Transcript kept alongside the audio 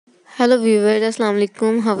Hello viewers, Assalamu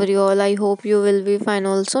alaikum. How are you all? I hope you will be fine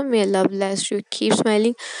also. May Allah bless you. Keep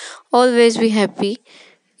smiling. Always be happy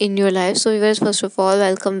in your life. So viewers, first of all,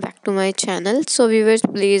 welcome back to my channel. So viewers,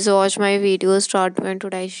 please watch my video start when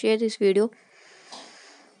today I share this video.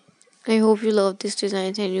 I hope you love this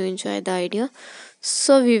design and you enjoy the idea.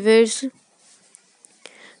 So viewers,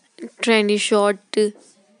 trendy short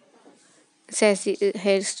sassy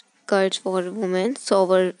haircuts for women. So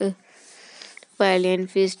our and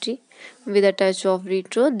pastry with a touch of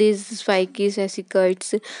retro. These spiky sassy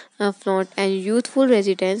cuts flaunt and youthful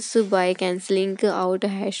residents by cancelling out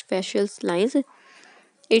hash facial lines.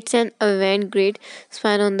 It's an avant-garde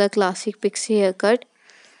spin on the classic pixie haircut.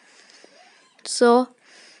 So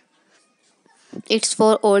it's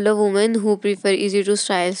for older women who prefer easy to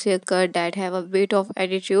style haircut that have a bit of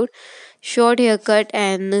attitude. Short haircut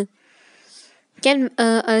and can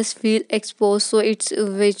us feel exposed, so it's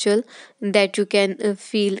visual that you can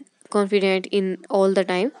feel confident in all the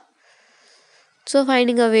time. So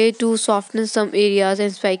finding a way to soften some areas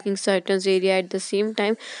and spiking certain area at the same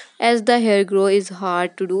time as the hair grow is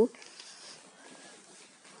hard to do.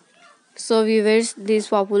 So viewers, this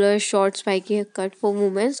popular short spiky haircut for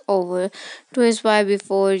moments over to inspire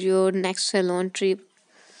before your next salon trip.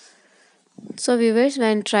 So viewers,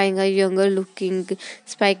 when trying a younger looking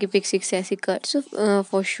spiky pixie sassy cut, so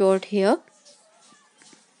for short hair,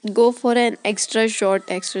 go for an extra short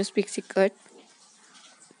extra pixie cut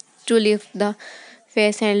to lift the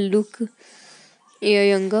face and look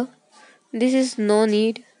younger. This is no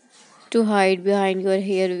need to hide behind your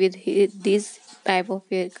hair with this type of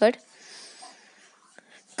haircut.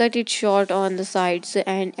 Cut it short on the sides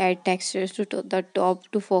and add textures to the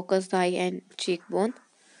top to focus the eye and cheekbone.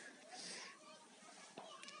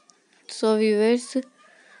 So viewers,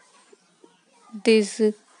 this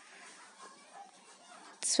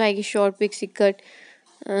spiky short pixie cut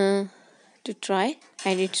uh, to try,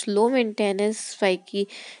 and it's low maintenance spiky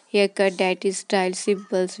haircut that is styled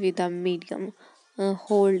simples with a medium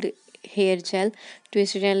hold hair gel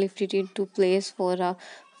twisted and lifted into place for a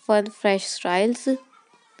fun fresh styles.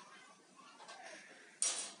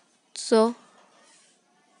 So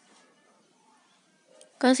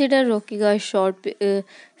consider rocking a short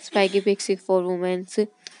spiky pixie for women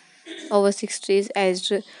over 60s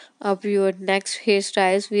as up your next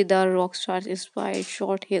hairstyles with a rock star inspired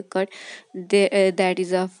short haircut. That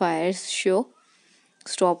is a fire show.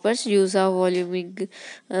 Stoppers use a voluming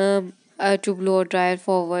to blow dryer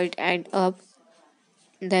forward and up,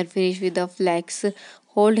 then finish with a flex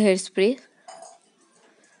hold hairspray.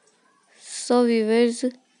 So viewers,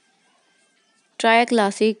 try a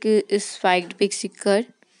classic spiked pixie cut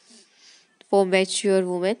for mature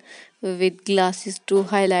women with glasses to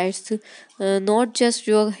highlights not just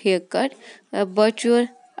your haircut but your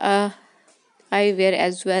uh, eyewear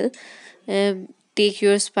as well. Take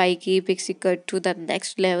your spiky pixie cut to the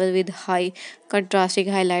next level with high contrasting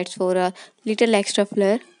highlights for a little extra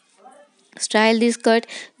flair. Style this cut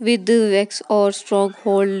with the wax or strong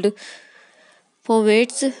hold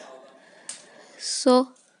pomades. So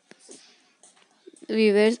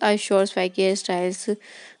weavers are short spiky hairstyles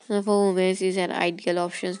for women is an ideal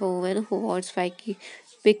option for women who want spiky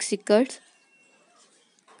pixie cuts.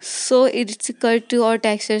 So it's cut to or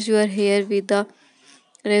textures your hair with the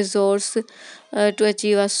resource to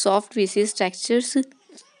achieve a soft pieces textures.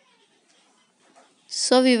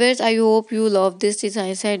 So viewers, I hope you love this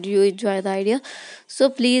design and you enjoy the idea. So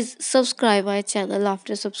please subscribe my channel.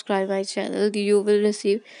 After subscribe my channel, you will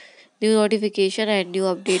receive new notification and new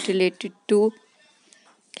update related to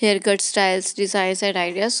haircut styles, designs and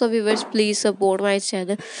ideas. So viewers, please support my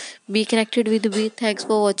channel. Be connected with me. Thanks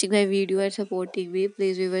for watching my video and supporting me.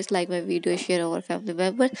 Please viewers like my video, share our family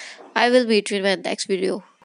members. I will meet you in my next video.